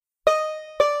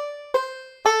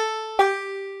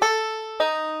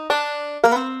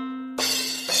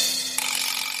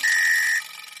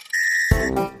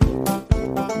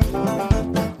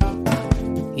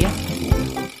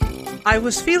I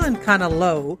was feeling kind of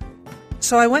low,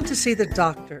 so I went to see the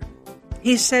doctor.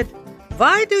 He said,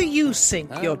 "Why do you think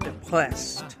you're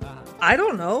depressed?" I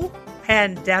don't know.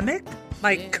 Pandemic?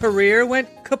 My career went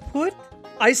kaput?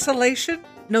 Isolation?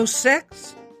 No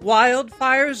sex?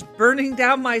 Wildfires burning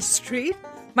down my street?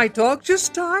 My dog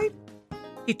just died?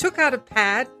 He took out a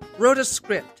pad, wrote a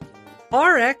script.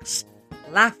 RX,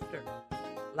 laughter.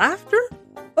 Laughter?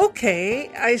 Okay,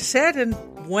 I said, and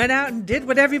went out and did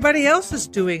what everybody else is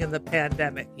doing in the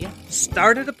pandemic.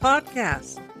 Started a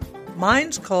podcast.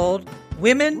 Mine's called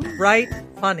Women Write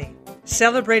Funny,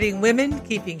 celebrating women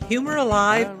keeping humor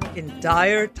alive in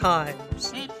dire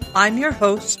times. I'm your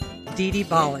host, Dee Dee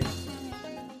Bali.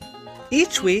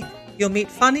 Each week, you'll meet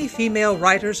funny female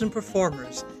writers and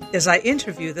performers as I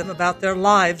interview them about their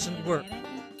lives and work.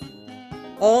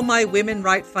 All my Women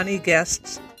Write Funny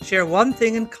guests share one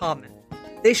thing in common.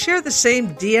 They share the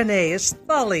same DNA as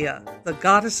Thalia, the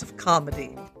goddess of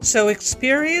comedy. So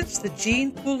experience the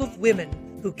gene pool of women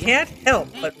who can't help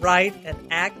but write and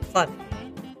act funny.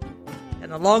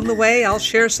 And along the way, I'll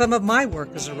share some of my work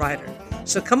as a writer.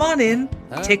 So come on in,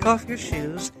 take off your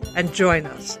shoes, and join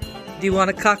us. Do you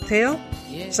want a cocktail?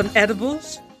 Some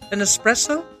edibles? An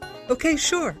espresso? Okay,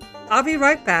 sure. I'll be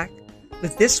right back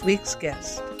with this week's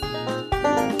guest.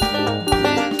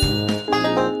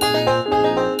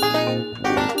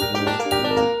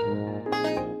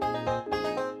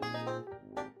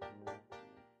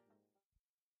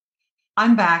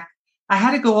 I'm back. I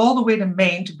had to go all the way to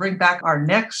Maine to bring back our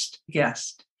next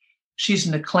guest. She's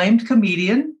an acclaimed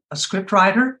comedian, a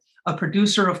scriptwriter, a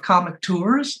producer of comic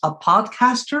tours, a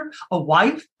podcaster, a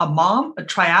wife, a mom, a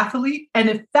triathlete, and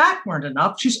if that weren't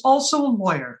enough, she's also a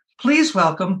lawyer. Please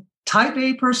welcome Type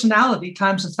A personality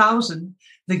times 1,000,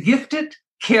 the gifted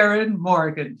Karen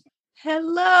Morgan.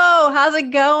 Hello, how's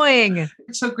it going?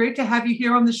 It's so great to have you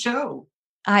here on the show.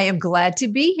 I am glad to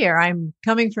be here. I'm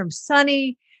coming from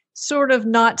sunny, sort of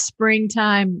not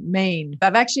springtime Maine.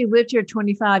 I've actually lived here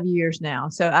 25 years now.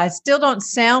 So I still don't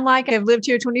sound like I've lived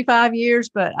here 25 years,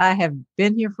 but I have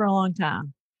been here for a long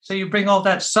time. So you bring all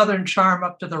that Southern charm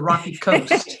up to the Rocky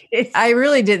Coast. I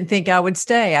really didn't think I would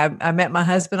stay. I met my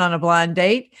husband on a blind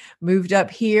date, moved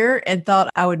up here and thought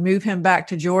I would move him back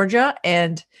to Georgia.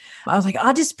 And I was like,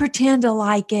 I'll just pretend to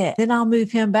like it. Then I'll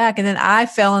move him back. And then I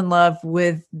fell in love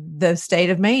with the state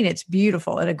of Maine. It's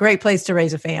beautiful and a great place to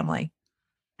raise a family.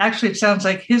 Actually, it sounds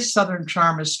like his Southern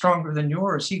charm is stronger than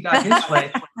yours. He got his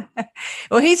way.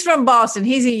 Well, he's from Boston.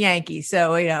 He's a Yankee.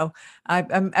 So,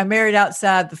 I married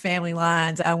outside the family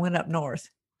lines. I went up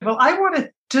north. Well, I want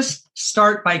to just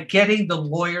start by getting the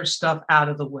lawyer stuff out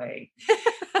of the way.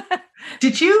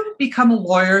 Did you become a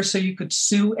lawyer so you could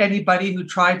sue anybody who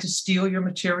tried to steal your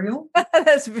material?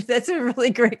 That's a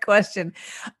really great question.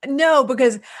 No,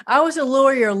 because I was a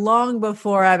lawyer long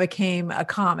before I became a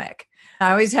comic. I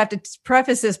always have to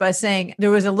preface this by saying there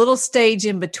was a little stage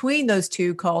in between those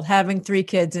two called having 3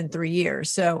 kids in 3 years.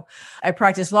 So I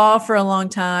practiced law for a long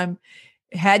time,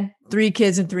 had 3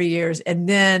 kids in 3 years, and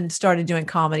then started doing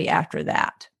comedy after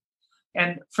that.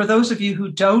 And for those of you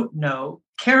who don't know,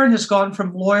 Karen has gone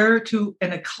from lawyer to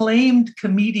an acclaimed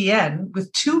comedian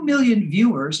with 2 million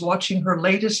viewers watching her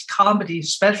latest comedy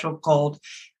special called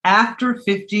After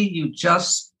 50, You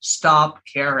Just Stop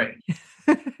Caring.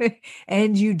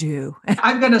 And you do.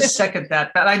 I'm going to second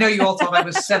that. I know you all thought I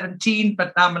was 17,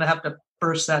 but now I'm going to have to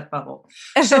burst that bubble.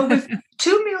 So with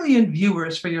 2 million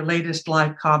viewers for your latest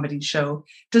live comedy show,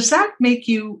 does that make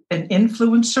you an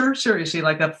influencer? Seriously,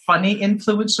 like a funny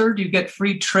influencer? Do you get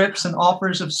free trips and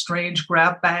offers of strange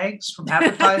grab bags from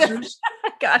advertisers?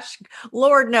 Gosh,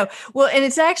 Lord, no. Well, and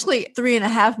it's actually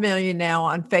 3.5 million now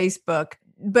on Facebook.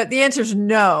 But the answer is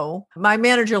no. My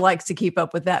manager likes to keep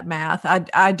up with that math.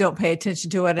 I don't pay attention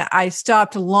to it. I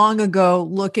stopped long ago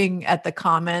looking at the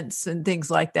comments and things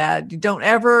like that. You don't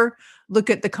ever look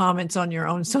at the comments on your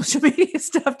own social media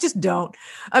stuff. Just don't.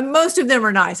 Most of them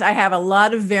are nice. I have a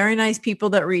lot of very nice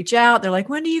people that reach out. They're like,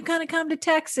 when do you kind of come to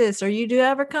Texas? Or you do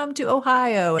ever come to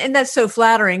Ohio? And that's so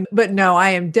flattering. But no,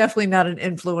 I am definitely not an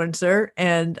influencer.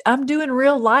 And I'm doing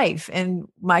real life. And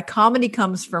my comedy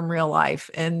comes from real life.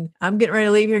 And I'm getting ready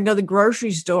to leave here and go to the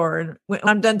grocery store. And when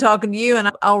I'm done talking to you,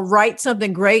 and I'll write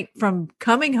something great from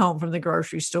coming home from the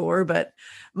grocery store. But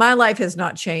my life has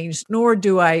not changed, nor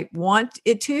do I want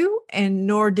it to, and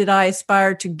nor did I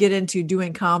aspire to get into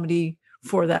doing comedy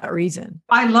for that reason.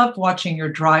 I loved watching your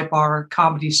Dry Bar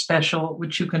comedy special,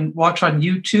 which you can watch on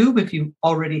YouTube if you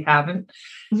already haven't.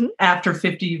 Mm-hmm. After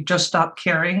 50, You've Just Stopped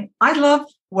Caring. I love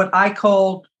what I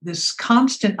called this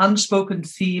constant unspoken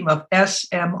theme of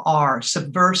SMR,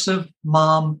 subversive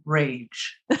mom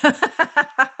rage.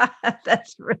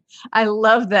 I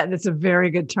love that. It's a very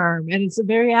good term, and it's a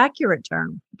very accurate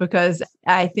term, because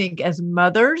I think as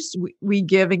mothers, we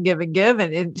give and give and give.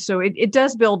 And so it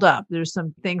does build up. There's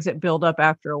some things that build up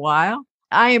after a while.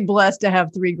 I am blessed to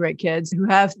have 3 great kids who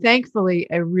have, thankfully,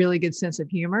 a really good sense of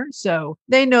humor. So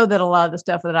they know that a lot of the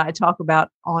stuff that I talk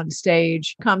about on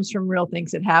stage comes from real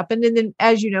things that happened. And then,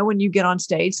 as you know, when you get on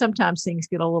stage, sometimes things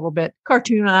get a little bit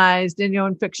cartoonized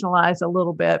and fictionalized a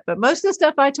little bit. But most of the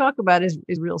stuff I talk about is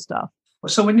real stuff.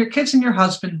 So when your kids and your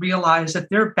husband realized that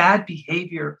their bad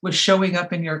behavior was showing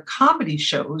up in your comedy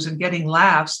shows and getting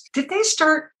laughs, did they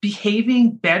start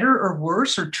behaving better or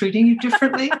worse or treating you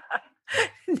differently?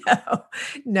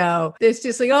 No. It's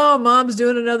just like, oh, mom's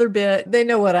doing another bit. They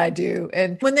know what I do.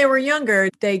 And when they were younger,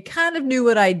 they kind of knew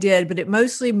what I did, but it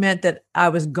mostly meant that I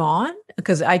was gone,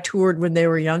 because I toured when they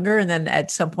were younger. And then at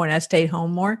some point I stayed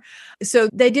home more. So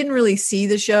they didn't really see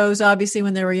the shows, obviously,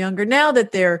 when they were younger. Now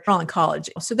that they're all in college,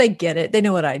 so they get it. They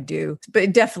know what I do, but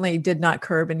it definitely did not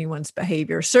curb anyone's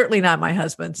behavior. Certainly not my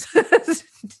husband's.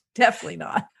 Definitely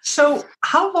not. So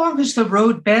how long has the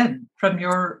road been from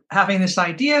your having this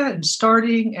idea and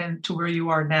starting and to where you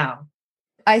are now?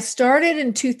 I started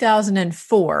in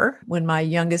 2004 when my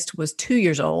youngest was 2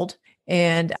 years old.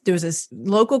 And there was this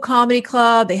local comedy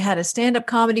club. They had a stand-up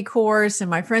comedy course. And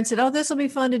my friend said, oh, this will be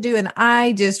fun to do. And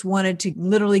I just wanted to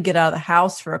literally get out of the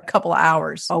house for a couple of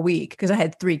hours a week because I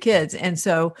had 3 kids. And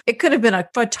so it could have been a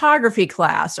photography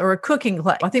class or a cooking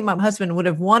class. I think my husband would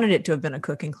have wanted it to have been a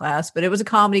cooking class, but it was a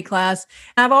comedy class.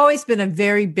 And I've always been a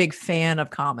very big fan of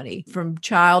comedy. From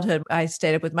childhood, I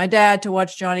stayed up with my dad to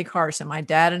watch Johnny Carson. My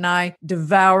dad and I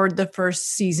devoured the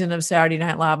first season of Saturday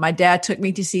Night Live. My dad took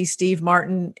me to see Steve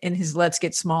Martin in his Let's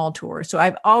Get Small tour. So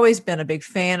I've always been a big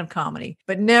fan of comedy,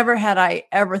 but never had I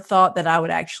ever thought that I would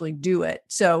actually do it.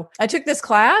 So I took this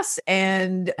class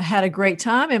and had a great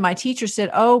time. And my teacher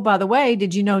said, oh, by the way,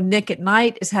 did you know Nick at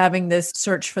Night is having this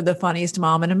search for the funniest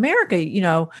mom in America?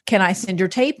 Can I send your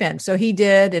tape in? So he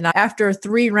did. And after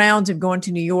 3 rounds of going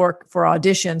to New York for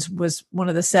auditions, was one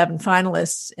of the 7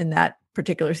 finalists in that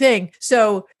particular thing.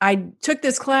 So I took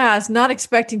this class not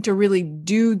expecting to really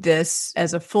do this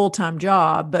as a full-time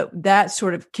job, but that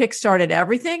sort of kickstarted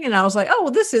everything. And I was like, oh,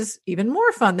 well, this is even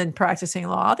more fun than practicing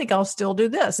law. I think I'll still do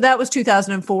this. That was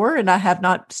 2004, and I have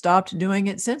not stopped doing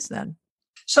it since then.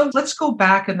 So let's go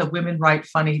back in the Women Write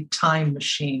Funny time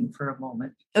machine for a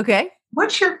moment. Okay.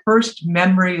 What's your first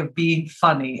memory of being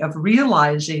funny, of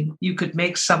realizing you could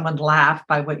make someone laugh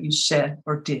by what you said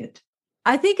or did?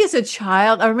 I think as a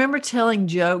child, I remember telling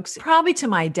jokes probably to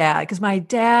my dad, because my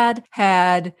dad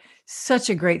had such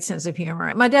a great sense of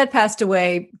humor. My dad passed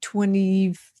away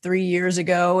 23 years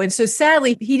ago. And so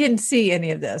sadly, he didn't see any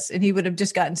of this, and he would have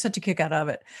just gotten such a kick out of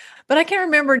it. But I can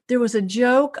remember there was a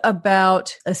joke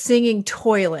about a singing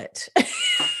toilet.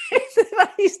 I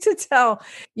used to tell,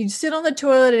 you'd sit on the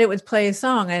toilet and it would play a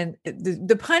song. And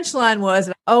the punchline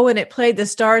was, oh, and it played the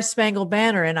Star Spangled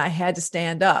Banner and I had to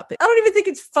stand up. I don't even think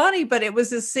it's funny, but it was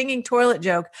this singing toilet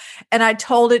joke. And I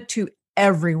told it to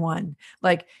everyone.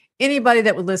 Like anybody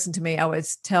that would listen to me, I would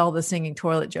tell the singing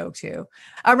toilet joke to.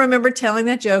 I remember telling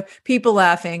that joke, people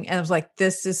laughing, and I was like,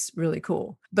 this is really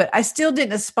cool. But I still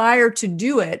didn't aspire to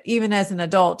do it, even as an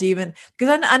adult, even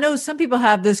because I know some people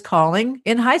have this calling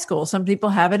in high school. Some people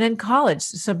have it in college.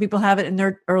 Some people have it in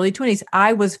their early 20s.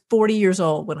 I was 40 years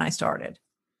old when I started.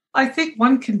 I think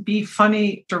one can be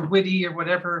funny or witty or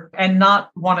whatever and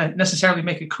not want to necessarily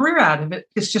make a career out of it.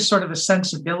 It's just sort of a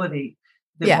sensibility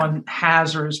that one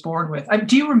has or is born with.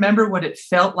 Do you remember what it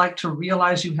felt like to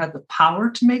realize you had the power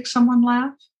to make someone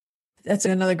laugh? That's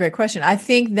another great question. I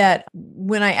think that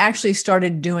when I actually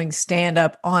started doing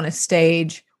stand-up on a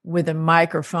stage with a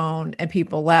microphone and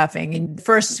people laughing, and the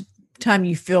first time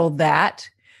you feel that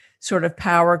sort of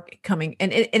power coming,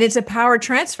 and it's a power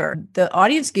transfer. The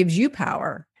audience gives you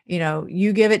power.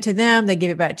 You give it to them, they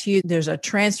give it back to you. There's a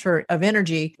transfer of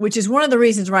energy, which is one of the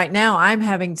reasons right now I'm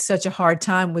having such a hard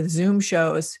time with Zoom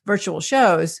shows, virtual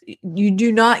shows. You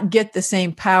do not get the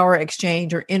same power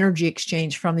exchange or energy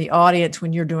exchange from the audience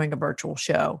when you're doing a virtual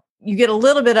show. You get a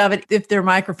little bit of it if their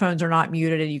microphones are not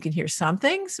muted and you can hear some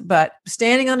things, but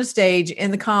standing on a stage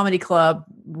in the comedy club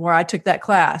where I took that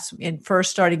class and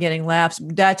first started getting laughs,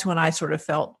 that's when I sort of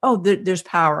felt, oh, there's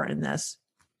power in this.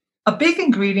 A big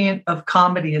ingredient of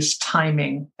comedy is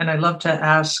timing. And I love to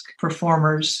ask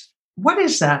performers, what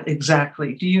is that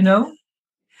exactly? Do you know?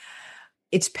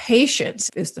 It's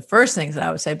patience is the first thing that I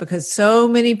would say, because so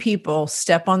many people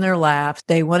step on their laughs.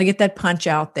 They want to get that punch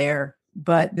out there.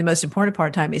 But the most important part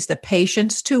of time is the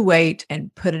patience to wait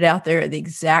and put it out there at the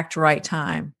exact right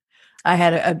time. I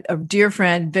had a dear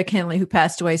friend, Vic Henley, who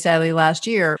passed away sadly last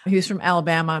year. He was from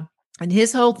Alabama. And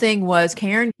his whole thing was,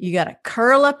 Karen, you got to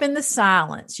curl up in the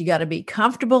silence. You got to be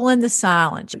comfortable in the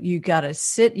silence. You got to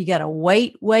sit, you got to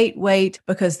wait,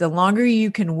 because the longer you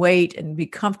can wait and be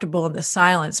comfortable in the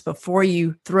silence before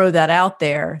you throw that out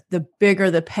there, the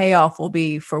bigger the payoff will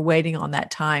be for waiting on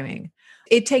that timing.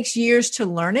 It takes years to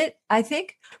learn it, I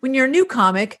think. When you're a new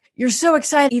comic, you're so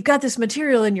excited. You've got this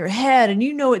material in your head and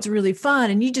you know it's really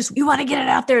fun and you want to get it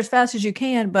out there as fast as you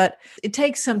can. But it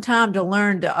takes some time to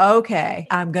learn okay,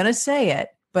 I'm going to say it,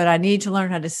 but I need to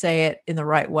learn how to say it in the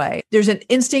right way. There's an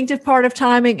instinctive part of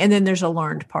timing and then there's a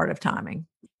learned part of timing.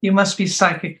 You must be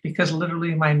psychic, because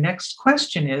literally my next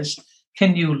question is,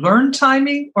 can you learn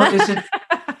timing, or is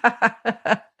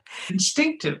it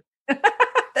instinctive?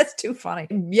 That's too funny.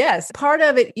 Yes. Part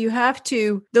of it,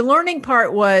 the learning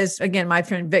part was, again, my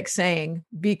friend Vic saying,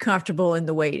 be comfortable in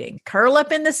the waiting. Curl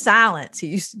up in the silence. He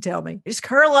used to tell me, just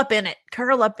curl up in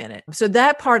it. So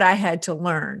that part I had to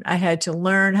learn. I had to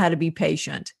learn how to be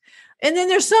patient. And then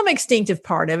there's some instinctive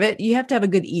part of it. You have to have a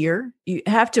good ear. You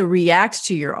have to react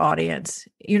to your audience.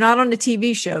 You're not on a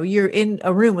TV show. You're in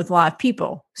a room with live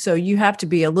people. So you have to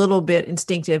be a little bit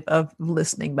instinctive of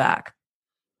listening back.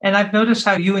 And I've noticed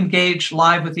how you engage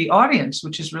live with the audience,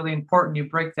 which is really important. You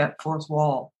break that fourth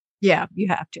wall. Yeah, you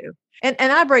have to. And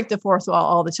I break the fourth wall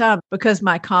all the time because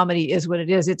my comedy is what it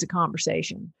is. It's a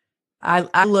conversation.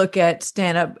 I look at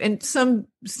stand-up, and some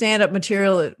stand-up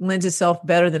material that lends itself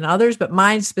better than others, but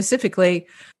mine specifically,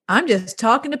 I'm just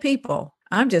talking to people.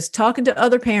 I'm just talking to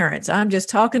other parents. I'm just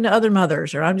talking to other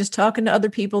mothers, or I'm just talking to other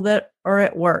people that are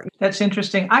at work. That's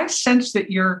interesting. I sense that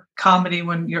your comedy,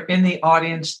 when you're in the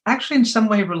audience, actually in some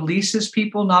way releases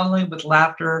people, not only with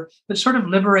laughter, but sort of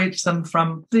liberates them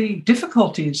from the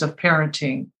difficulties of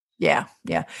parenting. Yeah.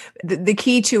 The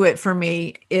key to it for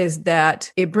me is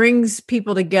that it brings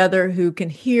people together who can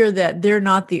hear that they're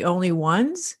not the only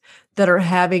ones that are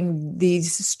having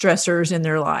these stressors in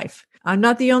their life. I'm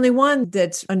not the only one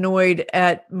that's annoyed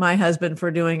at my husband for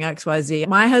doing XYZ.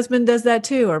 My husband does that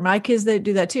too, or my kids, they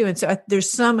do that too. And so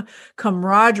there's some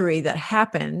camaraderie that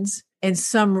happens and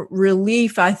some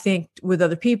relief, I think, with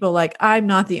other people. Like, I'm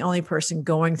not the only person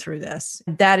going through this.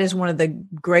 That is one of the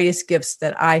greatest gifts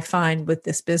that I find with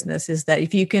this business, is that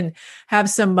if you can have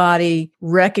somebody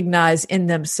recognize in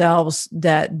themselves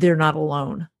that they're not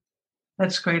alone.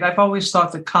 That's great. I've always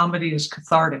thought that comedy is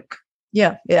cathartic.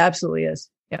 Yeah, it absolutely is.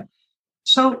 Yeah.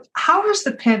 So how has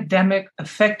the pandemic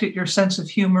affected your sense of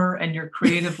humor and your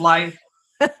creative life?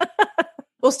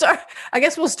 We'll start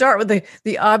with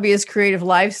the obvious creative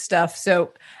life stuff.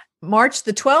 So March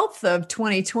the 12th of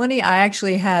 2020, I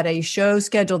actually had a show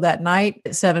scheduled that night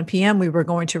at 7 p.m. We were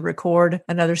going to record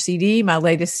another CD, my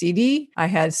latest CD. I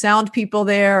had sound people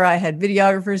there. I had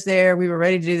videographers there. We were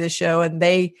ready to do the show, and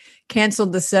they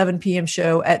canceled the 7 p.m.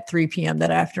 show at 3 p.m.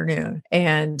 that afternoon,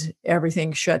 and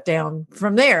everything shut down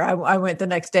from there. I went the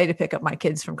next day to pick up my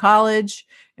kids from college,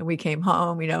 and we came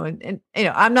home, and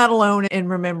I'm not alone in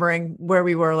remembering where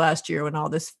we were last year when all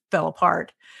this fell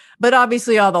apart. But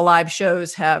obviously all the live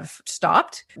shows have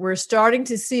stopped. We're starting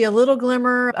to see a little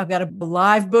glimmer. I've got a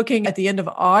live booking at the end of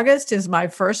August is my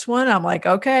first one. I'm like,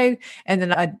 okay. And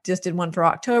then I just did one for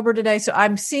October today. So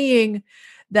I'm seeing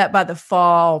that by the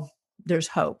fall, there's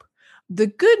hope. The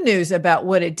good news about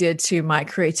what it did to my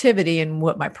creativity and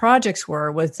what my projects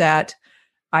were was that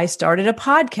I started a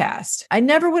podcast. I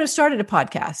never would have started a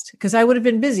podcast because I would have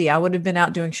been busy. I would have been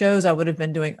out doing shows. I would have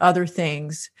been doing other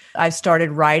things. I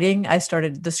started writing. I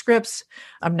started the scripts.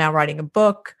 I'm now writing a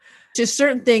book. Just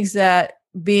certain things that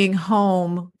being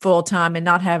home full time and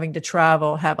not having to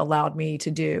travel have allowed me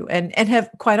to do, and have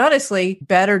quite honestly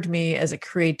bettered me as a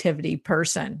creativity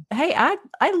person. Hey, I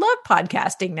love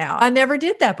podcasting now. I never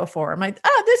did that before. I'm like,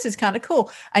 oh, this is kind of cool.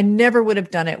 I never would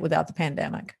have done it without the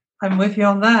pandemic. I'm with you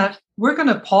on that. We're going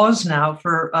to pause now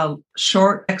for a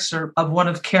short excerpt of one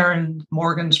of Karen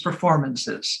Morgan's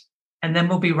performances, and then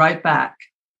we'll be right back.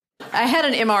 I had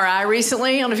an MRI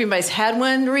recently. I don't know if anybody's had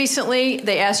one recently.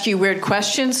 They ask you weird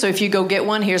questions. So if you go get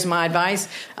one, here's my advice.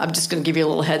 I'm just going to give you a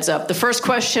little heads up. The first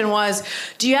question was,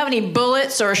 do you have any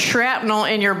bullets or shrapnel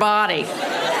in your body?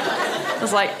 I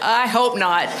was like, I hope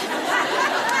not.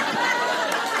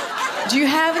 Do you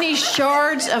have any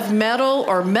shards of metal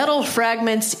or metal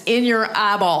fragments in your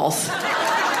eyeballs?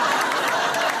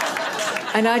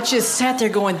 And I just sat there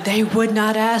going, they would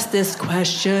not ask this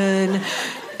question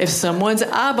if someone's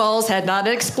eyeballs had not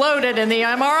exploded in the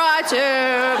MRI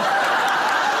tube.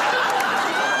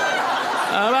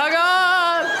 Oh my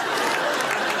God.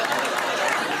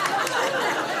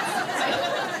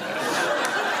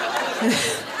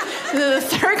 The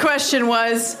third question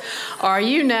was, are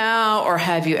you now or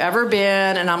have you ever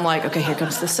been? And I'm like, okay, here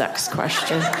comes the sex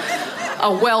question.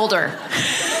 A welder.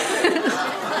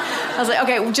 I was like,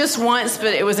 okay, just once,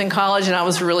 but it was in college and I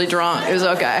was really drunk. It was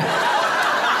okay.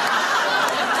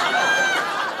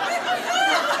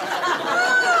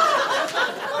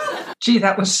 Gee,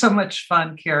 that was so much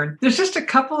fun, Karen. There's just a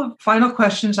couple of final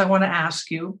questions I want to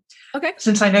ask you. Okay.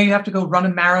 Since I know you have to go run a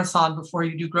marathon before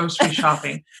you do grocery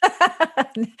shopping.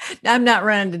 I'm not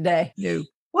running today. No.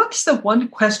 What's the one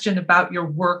question about your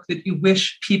work that you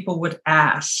wish people would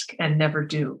ask and never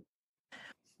do?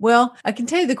 Well, I can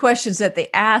tell you the questions that they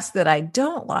ask that I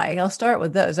don't like. I'll start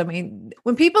with those. I mean,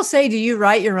 when people say, do you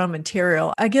write your own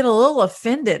material? I get a little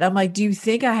offended. I'm like, do you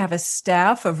think I have a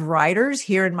staff of writers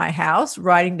here in my house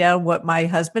writing down what my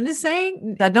husband is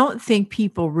saying? I don't think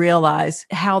people realize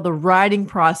how the writing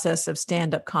process of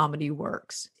stand-up comedy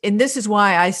works. And this is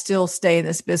why I still stay in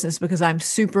this business, because I'm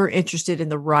super interested in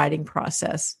the writing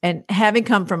process. And having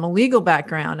come from a legal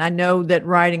background, I know that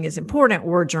writing is important.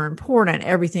 Words are important.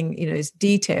 Everything, is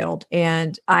detailed.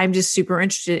 And I'm just super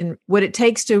interested in what it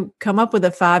takes to come up with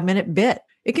a 5-minute bit.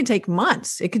 It can take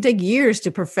months. It can take years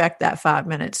to perfect that 5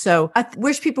 minutes. So I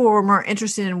wish people were more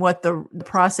interested in what the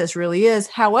process really is.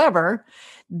 However,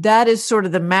 that is sort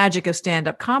of the magic of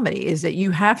stand-up comedy, is that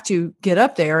you have to get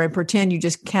up there and pretend you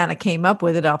just kind of came up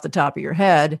with it off the top of your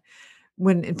head,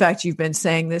 when in fact you've been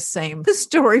saying this same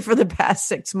story for the past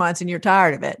 6 months and you're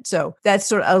tired of it. So that's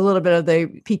sort of a little bit of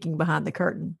the peeking behind the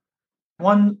curtain.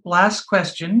 One last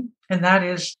question, and that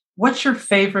is, what's your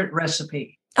favorite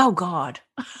recipe? Oh, God.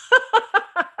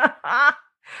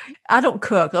 I don't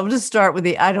cook. I'll just start with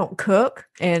I don't cook.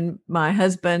 And my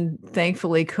husband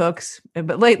thankfully cooks.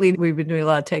 But lately we've been doing a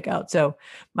lot of takeout. So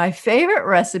my favorite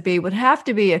recipe would have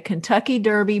to be a Kentucky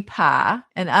Derby pie.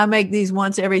 And I make these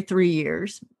once every 3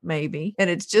 years, maybe. And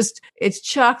it's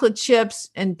chocolate chips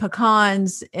and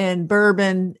pecans and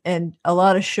bourbon and a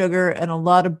lot of sugar and a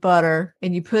lot of butter.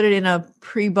 And you put it in a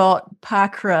pre-bought pie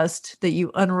crust that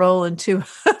you unroll into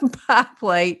a pie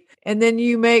plate. And then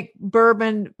you make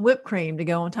bourbon whipped cream to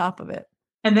go on top of it.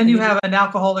 And then you have an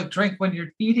alcoholic drink when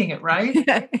you're eating it, right?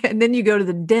 And then you go to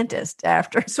the dentist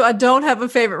after. So I don't have a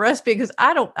favorite recipe because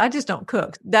I just don't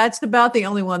cook. That's about the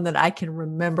only one that I can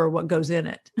remember what goes in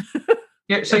it.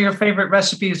 So your favorite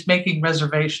recipe is making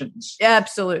reservations.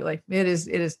 Absolutely. It is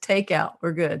takeout.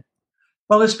 We're good.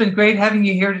 Well, it's been great having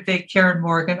you here today, Karen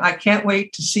Morgan. I can't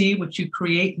wait to see what you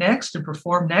create next and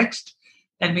perform next.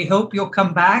 And we hope you'll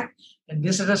come back and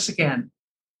visit us again.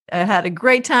 I had a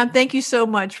great time. Thank you so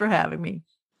much for having me.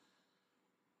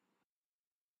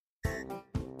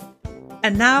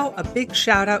 And now a big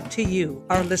shout out to you,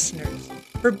 our listeners,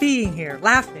 for being here,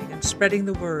 laughing, and spreading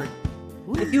the word.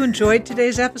 If you enjoyed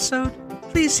today's episode,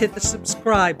 please hit the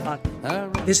subscribe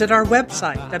button. Visit our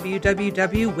website,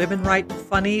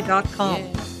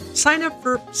 www.womenwritefunny.com. Sign up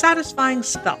for satisfying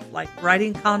stuff like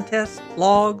writing contests,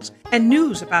 blogs, and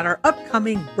news about our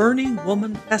upcoming Burning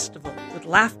Woman Festival with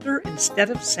laughter instead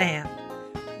of sand.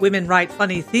 Women Write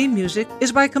Funny theme music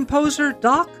is by composer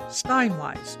Doc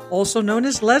Steinweiss, also known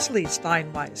as Leslie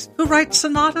Steinweiss, who writes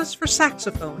sonatas for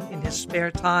saxophone in his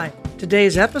spare time.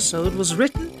 Today's episode was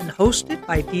written and hosted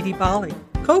by Didi Bali,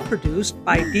 co-produced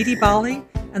by Didi Bali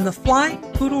and the Flying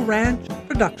Poodle Ranch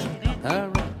production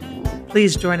company.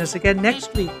 Please join us again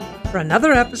next week for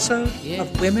another episode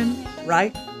of Women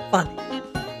Write Funny.